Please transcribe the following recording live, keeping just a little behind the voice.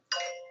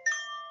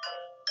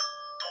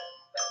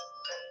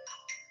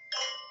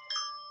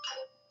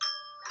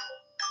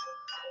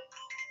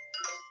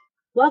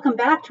Welcome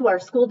back to our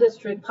school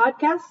district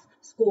podcast,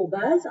 School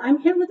Buzz. I'm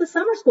here with the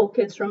summer school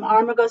kids from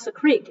Armagosa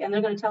Creek, and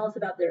they're going to tell us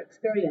about their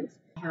experience.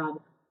 I have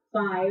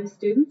 5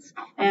 students.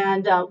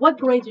 And what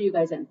grades are you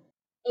guys in?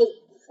 8.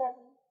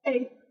 7.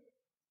 8.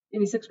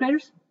 Any 6th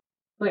graders?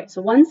 Okay,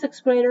 so 1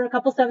 6th grader, a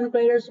couple 7th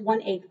graders,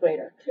 1 8th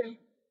grader. 2.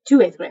 2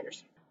 8th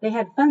graders. They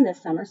had fun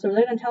this summer, so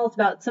they're going to tell us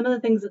about some of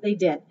the things that they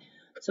did.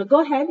 So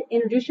go ahead,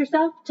 introduce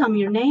yourself, tell me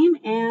your name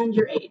and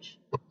your age.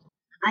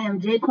 I am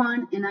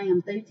Jaquan, and I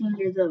am 13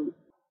 years old.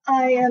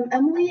 I am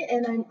Emily,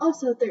 and I'm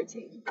also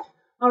 13.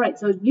 All right,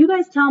 so you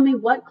guys tell me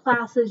what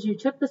classes you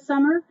took this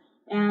summer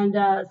and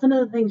some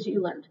of the things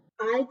you learned.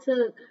 I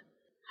took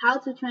How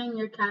to Train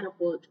Your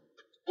Catapult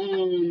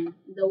and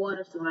the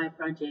Water Slide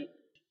Project.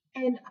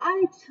 And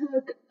I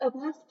took a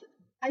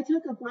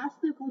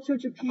Blaster Culture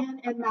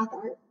Japan and Math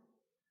Art.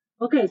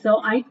 Okay, so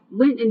I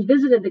went and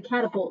visited the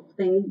catapult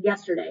thing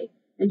yesterday,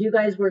 and you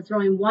guys were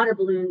throwing water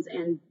balloons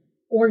and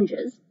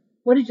oranges.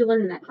 What did you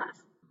learn in that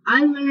class?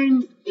 I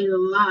learned a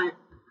lot.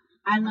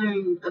 I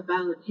learned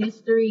about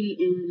history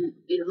and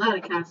a lot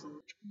of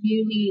castles.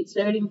 You need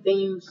certain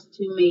things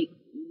to make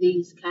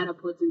these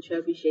catapults and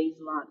trebuchets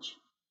launch.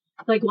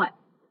 Like what?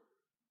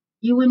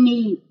 You would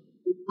need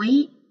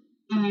weight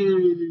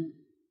and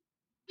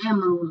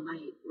ammo,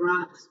 like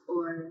rocks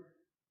or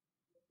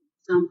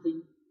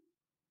something.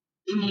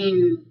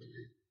 And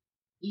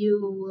you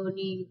will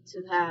need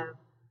to have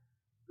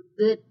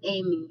good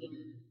aiming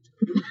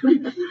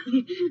and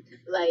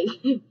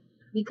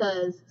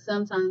because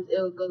sometimes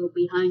it'll go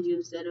behind you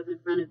instead of in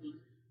front of you.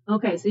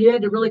 Okay, so you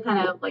had to really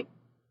kind of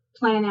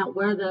plan out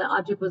where the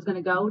object was going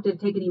to go. Did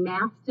it take any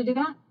math to do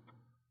that?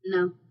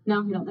 No.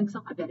 No, you don't think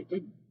so? I bet it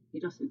did.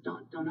 You just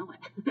don't know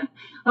it.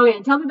 Okay,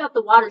 and tell me about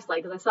the water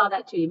slide, because I saw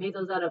that too. You made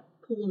those out of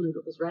pool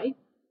noodles, right?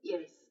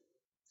 Yes.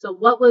 So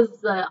what was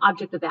the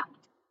object of that?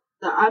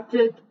 The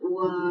object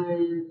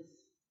was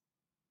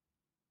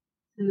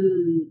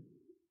to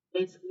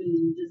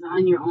basically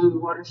design your own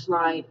water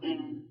slide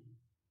and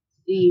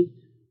see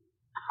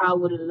how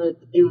would it look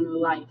in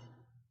real life.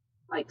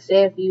 Like,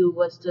 say if you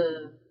was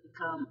to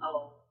become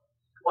a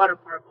water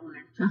park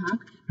owner,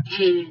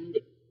 and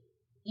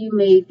you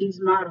made these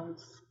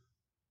models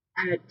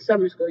at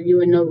summer school, you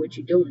would know what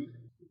you're doing.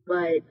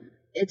 But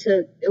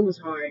it was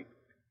hard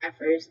at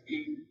first,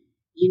 and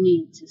you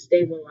need to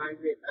stabilize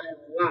it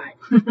a lot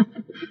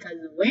because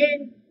the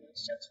wind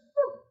was just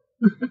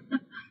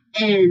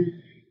and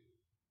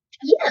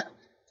yeah,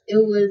 it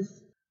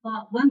was.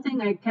 Well, one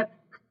thing I kept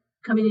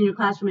coming in your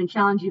classroom and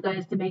challenge you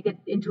guys to make it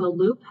into a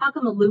loop. How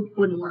come a loop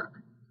wouldn't work?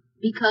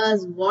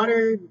 Because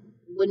water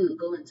wouldn't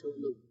go into a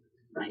loop.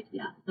 Right,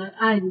 yeah.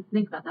 I didn't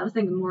think about that. I was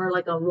thinking more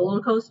like a roller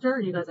coaster,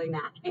 and you guys are like,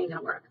 nah, ain't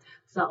gonna work.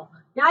 So,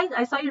 yeah,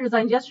 I saw your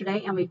designs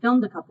yesterday, and we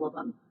filmed a couple of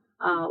them.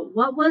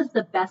 What was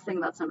the best thing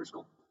about summer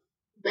school?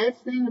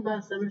 Best thing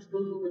about summer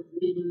school was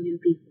meeting new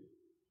people.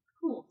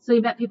 Cool. So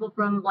you met people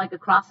from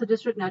across the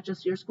district, not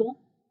just your school?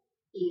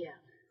 Yeah.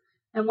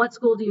 And what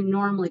school do you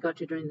normally go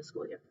to during the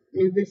school year?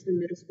 New Vista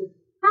Middle School.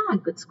 Ah,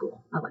 good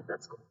school. I like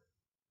that school.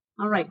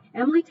 All right,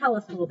 Emily, tell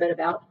us a little bit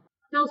about.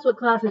 Tell us what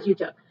classes you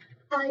took.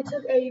 I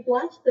took a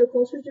Blaster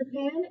Culture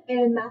Japan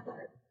and Math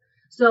Art.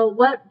 So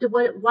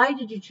why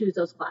did you choose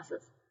those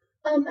classes?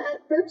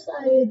 At first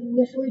I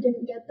initially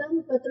didn't get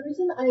them, but the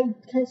reason I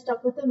kind of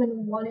stuck with them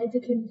and wanted to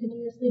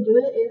continuously do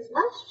it is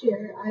last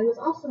year I was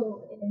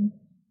also in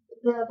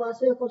the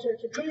Blaster Culture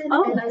Japan,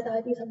 and I thought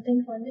it'd be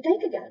something fun to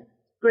take again.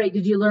 Great.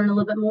 Did you learn a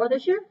little bit more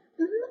this year?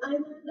 I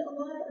learned a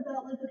lot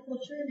about the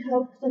culture and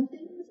how some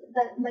things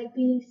that might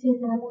be seen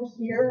normal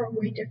here are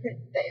way different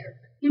there.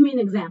 Give me an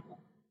example.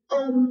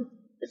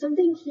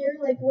 Something here,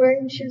 like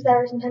wearing shoes that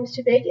are sometimes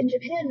too big. In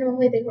Japan,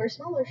 normally they wear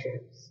smaller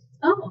shoes.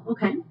 Oh,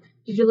 okay.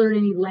 Did you learn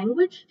any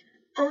language?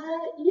 Yeah,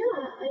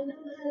 I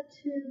know how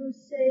to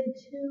say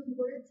 2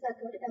 words that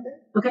go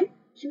together. Okay.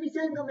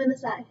 Shimisan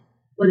gomenasai.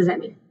 What does that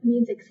mean? It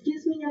means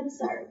excuse me, I'm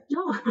sorry.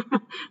 Oh,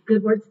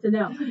 good words to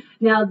know.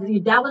 Now,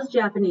 that was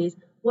Japanese.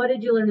 What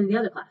did you learn in the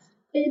other class?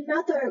 In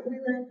Math Art, we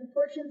learned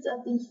proportions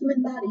of the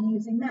human body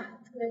using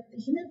math. With the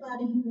human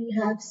body, we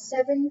have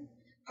 7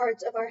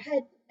 parts of our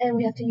head, and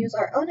we have to use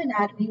our own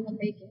anatomy when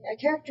making a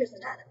character's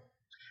anatomy.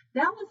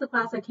 That was the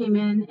class I came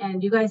in,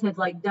 and you guys had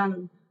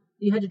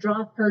you had to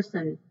draw a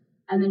person,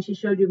 and then she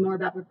showed you more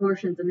about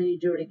proportions, and then you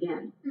drew it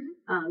again.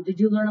 Mm-hmm. Did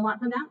you learn a lot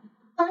from that?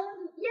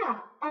 Yeah,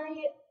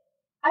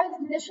 I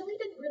initially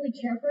didn't really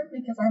care for it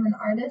because I'm an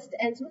artist,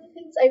 and some of the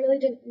things I really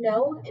didn't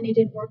know, and it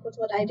didn't work with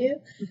what I do.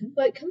 Mm-hmm.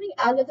 But coming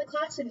out of the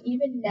class, and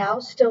even now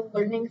still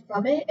learning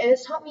from it, it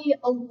has taught me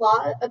a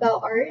lot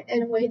about art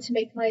and a way to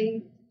make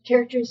my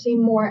characters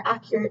seem more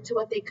accurate to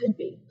what they could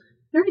be.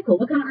 Very cool.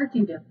 What kind of art do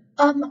you do?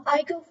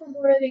 I go for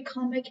more of a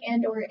comic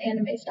and or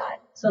anime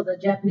style. So the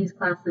Japanese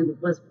class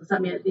was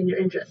something in your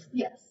interest?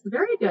 Yes.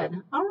 Very good.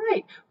 All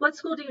right. What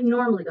school do you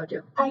normally go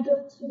to? I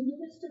go to New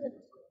Vista Middle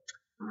School.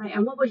 All right.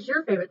 And what was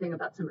your favorite thing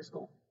about summer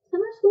school?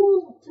 Summer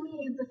school, to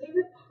me, my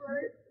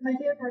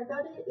favorite part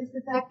about it is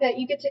the fact that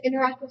you get to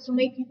interact with so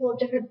many people of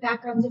different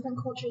backgrounds, different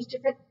cultures,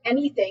 different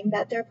anything,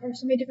 that they're part of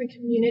so many different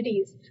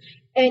communities,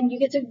 and you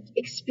get to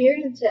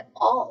experience it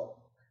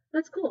all.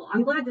 That's cool.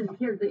 I'm glad to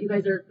hear that you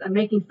guys are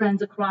making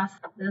friends across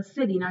the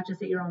city, not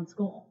just at your own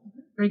school.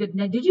 Very good.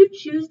 Now, did you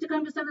choose to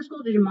come to summer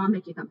school, or did your mom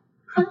make you come?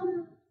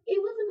 It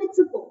was a mix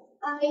of both.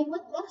 I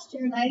went last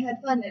year and I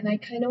had fun, and I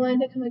kind of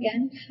wanted to come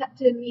again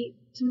to meet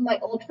some of my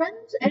old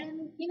friends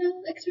and,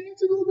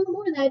 experience a little bit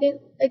more that I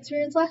didn't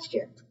experience last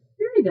year.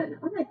 Very good.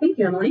 All right. Thank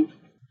you, Emily.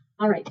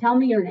 All right. Tell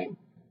me your name.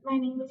 My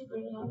name is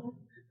Brianna.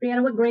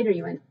 Brianna, what grade are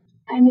you in?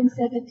 I'm in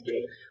 7th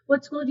grade.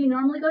 What school do you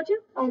normally go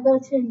to? I go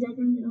to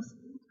Endeavor Middle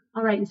School.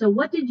 All right. And so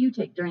what did you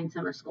take during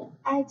summer school?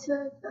 I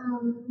took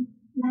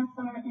math,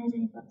 art, and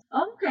English.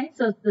 Oh, okay.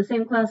 So it's the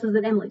same classes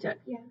that Emily took.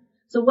 Yeah.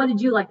 So what did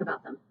you like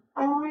about them?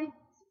 I liked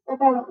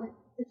about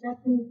the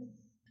Japanese.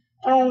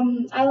 I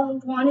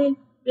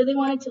really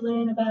wanted to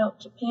learn about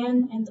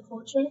Japan and the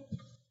culture.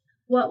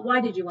 Why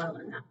did you want to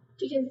learn that?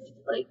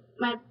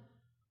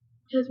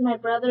 Because my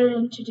brother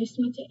introduced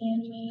me to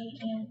anime,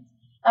 and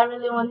I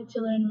really wanted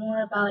to learn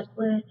more about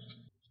where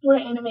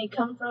anime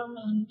come from.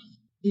 And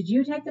Did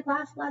you take the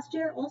class last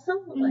year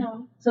also?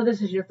 No. So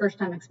this is your first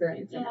time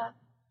experiencing Yeah. it.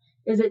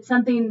 Is it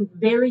something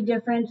very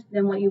different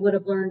than what you would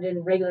have learned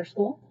in regular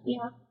school?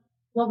 Yeah.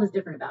 What was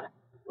different about it?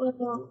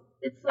 Well,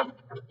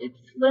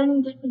 it's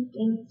learning different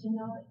things.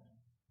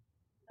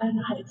 I don't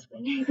know how to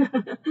explain it.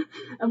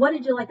 And what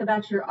did you like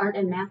about your art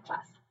and math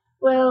class?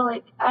 Well,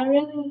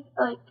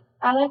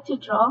 I like to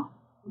draw,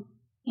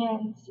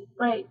 and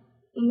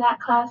in that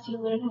class you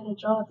learn how to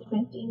draw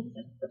different things.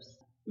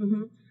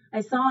 Mm-hmm.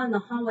 I saw in the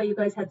hallway you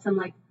guys had some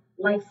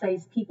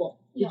life-size people.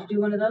 Did you do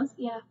one of those?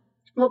 Yeah.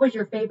 What was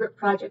your favorite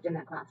project in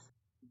that class?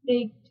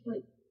 Big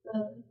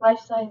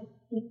life-size.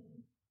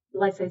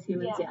 Life-size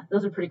humans, Yeah. yeah.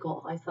 Those are pretty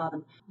cool. I saw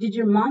them. Did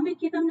your mom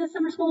make you come to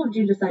summer school, or did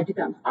you decide to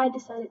come? I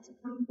decided to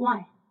come.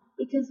 Why?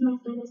 Because my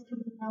friend is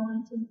coming, I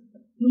wanted to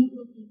meet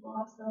new people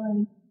also,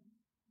 and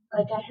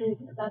I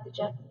heard about the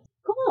Japanese.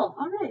 Cool.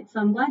 All right. So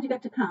I'm glad you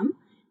got to come.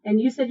 And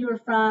you said you were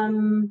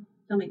from,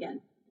 tell me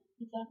again.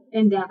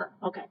 Endeavor.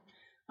 Okay.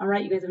 All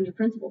right. You guys have a new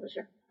principal this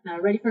year.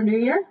 Ready for New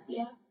Year?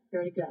 Yeah.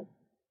 Very good.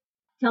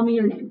 Tell me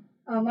your name.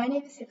 My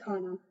name is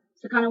Sakana.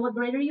 Sakana, what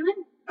grade are you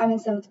in? I'm in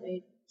 7th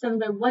grade. 7th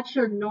grade. What's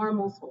your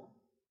normal school?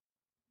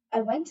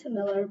 I went to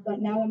Miller,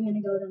 but now I'm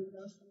going to go to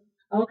middle school.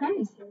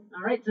 Okay.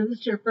 All right. So this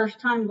is your first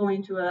time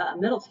going to a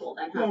middle school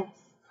then, huh?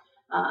 Yes.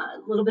 A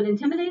little bit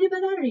intimidated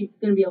by that, or are you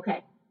going to be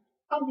okay?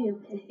 I'll be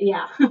okay.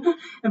 Yeah.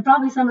 And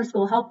probably summer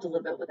school helped a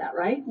little bit with that,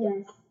 right?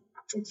 Yes.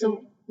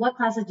 So what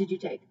classes did you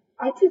take?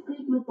 I took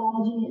Greek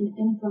mythology and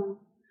improv.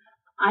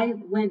 I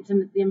went to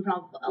the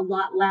improv a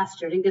lot last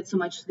year. Didn't get so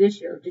much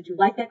this year. Did you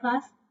like that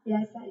class?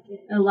 Yes, I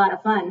did. A lot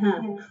of fun,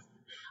 huh?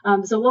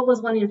 Yes. So what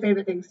was one of your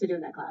favorite things to do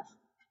in that class?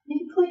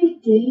 We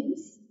played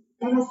games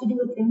that has to do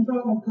with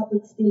improv and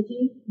public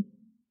speaking.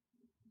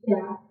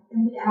 Yeah,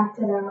 and we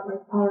acted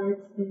out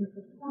arts and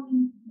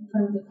performing in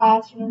front of the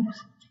classrooms.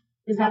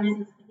 Is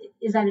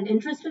that an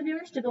interest of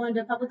yours to go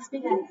into public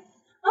speaking? Yes.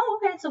 Oh,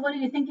 okay. So what are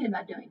you thinking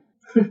about doing?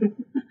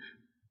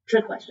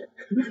 Trick question.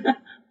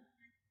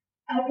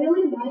 I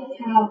really like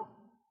how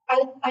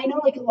I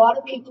know a lot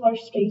of people are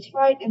stage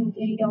fright and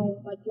they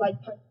don't like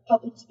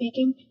public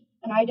speaking,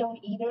 and I don't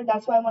either.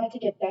 That's why I wanted to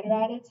get better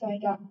at it. So I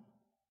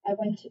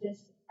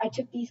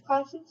took these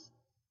classes,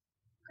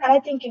 and I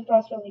think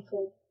improv's really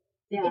cool.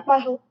 Yeah. It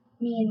might help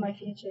me in my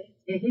future.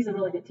 Yeah, he's a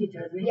really good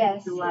teacher, isn't he?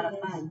 Yes. It's a lot of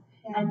fun.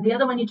 Yeah. And the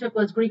other one you took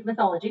was Greek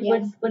mythology.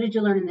 Yes. What did you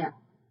learn in there?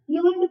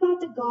 You learned about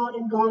the god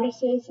and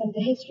goddesses and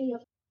the history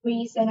of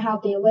Greece and how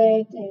they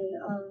lived,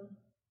 and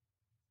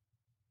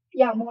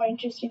more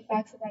interesting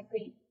facts about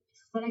Greece.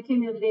 When I came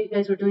the other day, you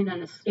guys were doing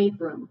an escape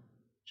room.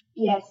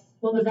 Yes.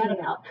 What was that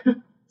about?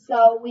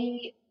 So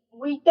we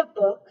read the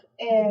book,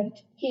 and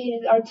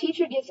our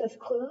teacher gives us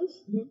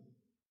clues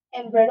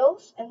and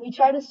riddles, and we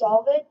try to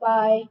solve it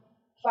by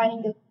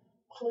finding the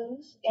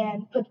clues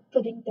and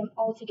putting them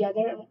all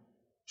together. And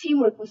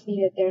teamwork was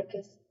needed there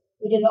because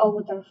we did it all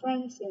with our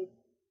friends, and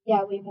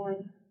we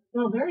won.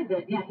 Oh, very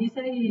good. Yeah, he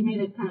said he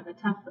made it kind of a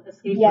tough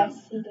escape room.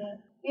 Yes, he did.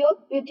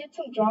 We did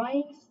some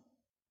drawings.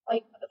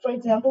 For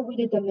example, we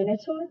did the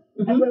Minotaur,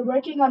 and we're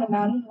working on a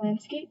mountain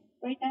landscape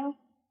right now.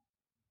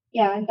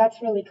 Yeah, and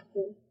that's really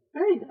cool.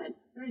 Very good.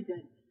 Very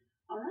good.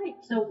 All right.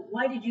 So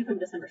why did you come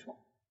to summer school?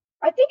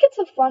 I think it's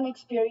a fun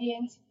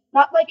experience.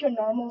 Not like your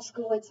normal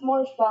school. It's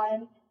more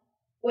fun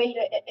way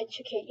to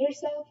educate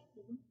yourself.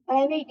 And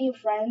I made new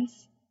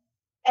friends.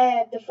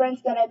 And the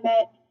friends that I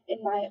met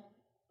in my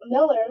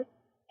Miller,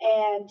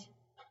 and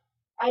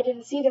I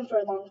didn't see them for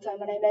a long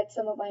time, and I met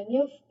some of my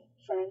new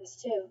friends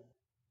too.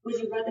 Would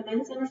you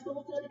recommend summer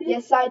school to other people?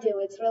 Yes, I do.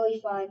 It's really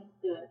fun.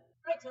 Good.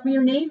 All right. Tell me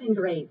your name and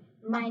grade.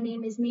 My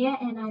name is Mia,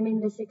 and I'm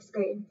in the 6th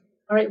grade.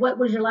 All right. What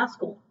was your last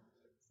school?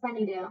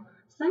 Sunnydale.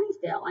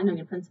 Sunnysdale. I know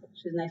your principal.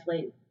 She's a nice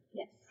lady.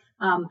 Yes.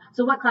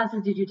 So what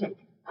classes did you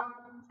take?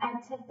 I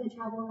took the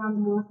Travel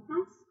Around the World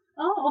class.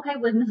 Oh, okay.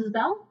 With Mrs.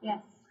 Bell?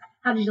 Yes.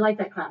 How did you like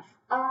that class?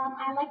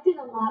 I liked it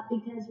a lot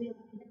because we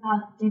learned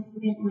about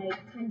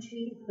different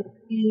countries like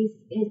Greece,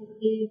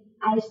 Italy,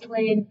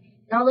 Iceland,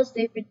 and all those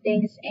different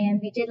things,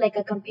 and we did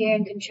a compare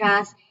and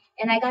contrast,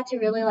 and I got to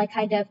really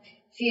kind of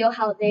feel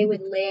how they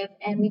would live.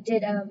 And we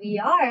did a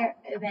VR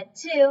event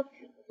too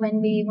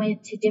when we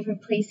went to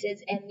different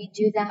places, and we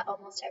do that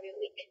almost every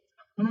week.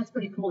 And that's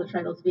pretty cool to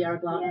try those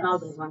VR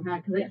goggles on,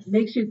 huh? Because it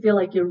makes you feel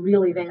like you're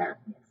really there.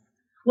 Yes.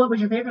 What was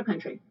your favorite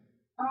country?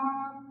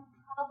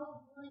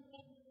 Probably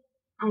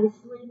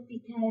Iceland,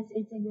 because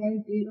it's a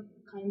very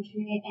beautiful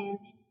country, and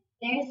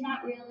there's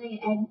not really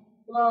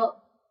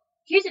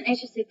here's an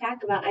interesting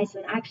fact about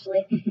Iceland,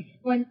 actually.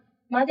 When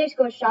mothers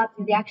go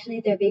shopping, they actually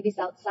leave their babies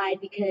outside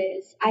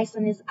because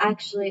Iceland is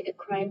actually a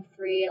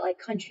crime-free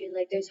country.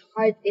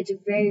 It's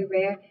very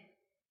rare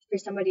for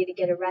somebody to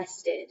get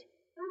arrested.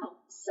 Oh.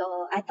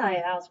 So I thought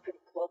that was pretty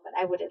cool, but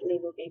I wouldn't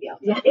leave a baby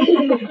outside.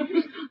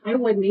 I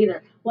wouldn't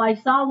either. Well, I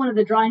saw one of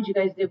the drawings you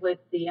guys did with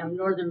the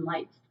Northern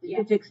Lights. Did you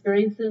get to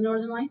experience the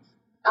Northern Lights?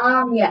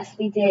 Yes,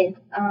 we did.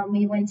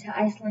 We went to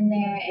Iceland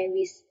there,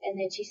 and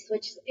then she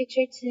switched the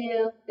picture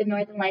to the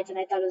Northern Lights, and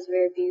I thought it was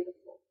very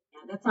beautiful.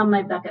 Yeah, that's on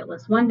my bucket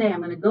list. One day I'm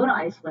going to go to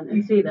Iceland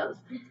and see those.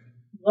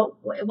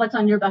 What's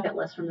on your bucket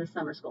list from this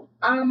summer school?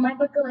 My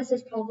bucket list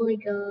is probably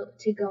go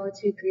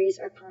to Greece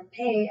or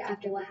Pompeii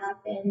after what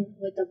happened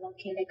with the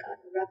volcanic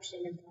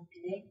eruption in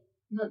Pompeii.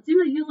 Well, it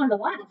seems like you learned a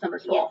lot in summer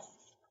school. Yes.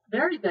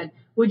 Very good.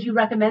 Would you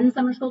recommend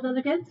summer school to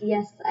other kids?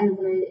 Yes, I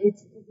would.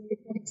 It's a very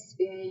good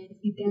experience.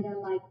 You get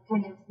to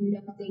kind of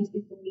know things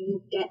before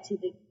you get to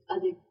the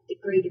other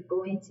grade you're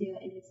going to,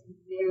 and it's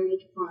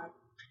very fun.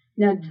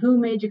 Now, who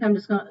made you come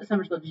to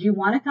summer school? Did you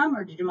want to come,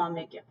 or did your mom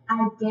make you?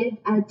 I did.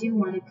 I do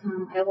want to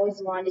come. I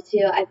always wanted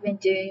to. I've been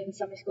doing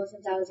summer school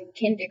since I was in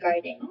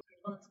kindergarten. Okay,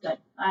 well, that's good.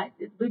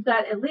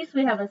 At least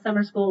we have a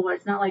summer school where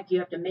it's not like you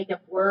have to make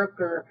up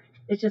work, or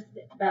it's just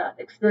about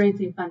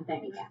experiencing fun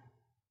things. Yeah.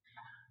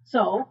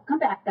 So, come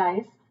back,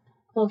 guys,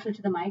 closer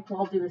to the mic. We'll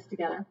all do this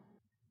together.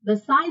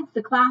 Besides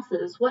the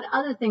classes, what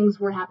other things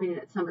were happening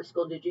at summer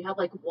school? Did you have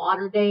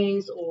water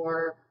days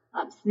or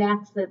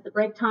snacks at the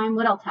break time?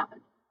 What else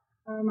happened?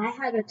 I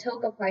had a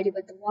toga party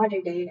with the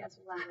water day as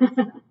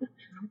well.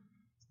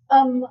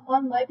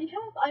 On my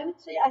behalf, I would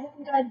say I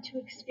haven't gotten to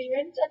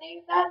experience any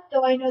of that,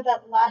 though I know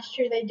that last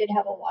year they did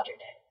have a water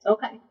day.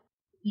 Okay.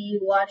 We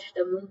watched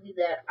a movie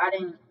that I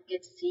didn't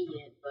get to see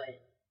yet, but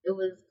it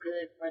was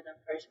good for the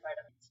first part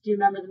of it. Do you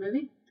remember the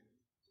movie?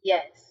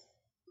 Yes.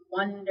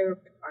 Wonder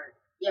Park.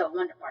 Yeah,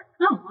 Wonder Park.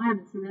 Oh, I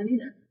haven't seen that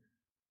either.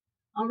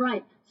 All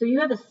right. So you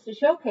have a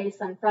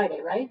showcase on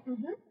Friday, right?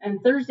 Mm-hmm.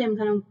 And Thursday I'm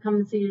going to come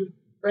and see you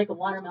break a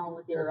watermelon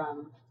with your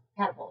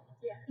catapult.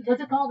 Yeah.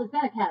 What's it called? It's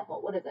not a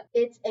catapult. What is it?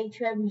 It's a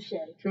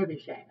trebuchet.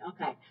 Trebuchet.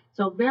 Okay.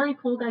 So very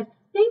cool, guys.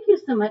 Thank you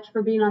so much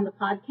for being on the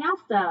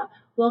podcast.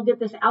 We'll get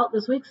this out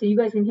this week so you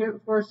guys can hear it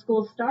before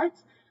school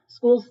starts.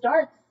 School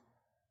starts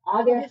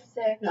August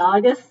 6th.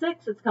 August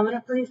 6th. It's coming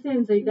up pretty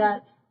soon. So you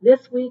got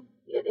this week.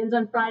 It ends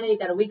on Friday. You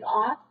got a week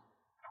off.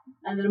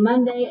 And then a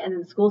Monday, and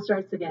then school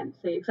starts again.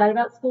 So you excited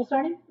about school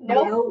starting?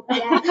 Nope.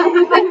 Yeah.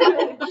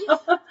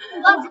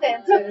 Lots of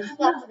answers.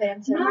 Lots of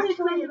answers. I'm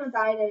actually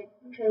excited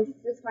because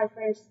this is my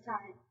first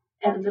time.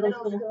 At middle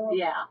school?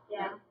 Yeah.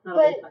 That'll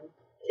be fun.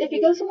 If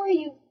you go somewhere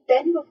you've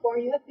been before,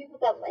 you have people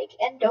that like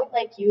and don't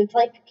like you. It's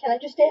like, can I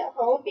just stay at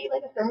home and be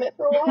like a hermit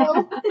for a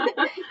while?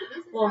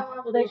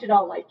 Well, they should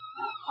all like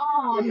you.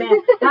 Oh,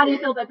 man. How do you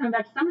feel about coming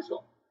back to summer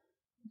school?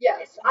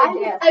 Yes, I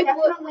would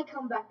definitely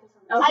come back to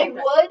summer. Okay, I good.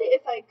 would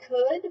if I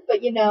could, but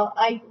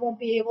I won't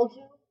be able to.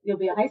 You'll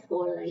be a high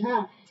schooler then,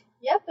 huh?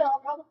 Yep, and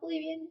I'll probably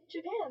be in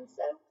Japan,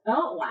 so.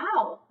 Oh,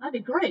 wow. That'd be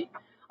great.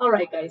 All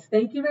right, guys.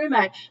 Thank you very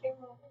much.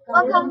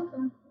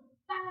 Welcome.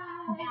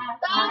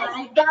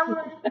 Bye.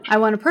 I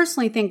want to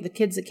personally thank the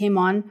kids that came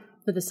on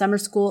for the summer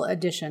school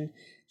edition.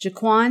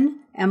 Jaquan,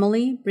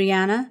 Emily,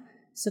 Brianna,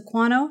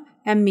 Sequano,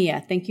 and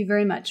Mia. Thank you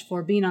very much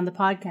for being on the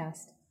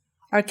podcast.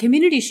 Our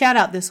community shout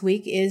out this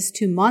week is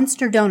to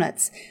Monster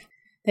Donuts.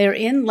 They are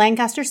in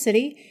Lancaster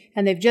City,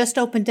 and they've just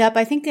opened up.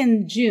 I think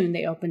in June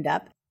they opened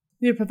up.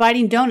 We are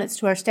providing donuts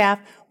to our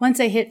staff once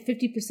they hit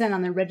 50%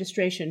 on their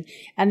registration,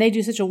 and they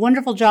do such a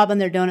wonderful job on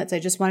their donuts. I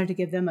just wanted to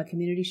give them a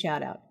community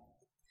shout out.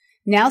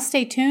 Now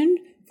stay tuned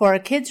for our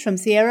kids from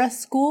Sierra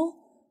School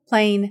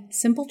playing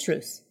Simple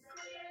Truths.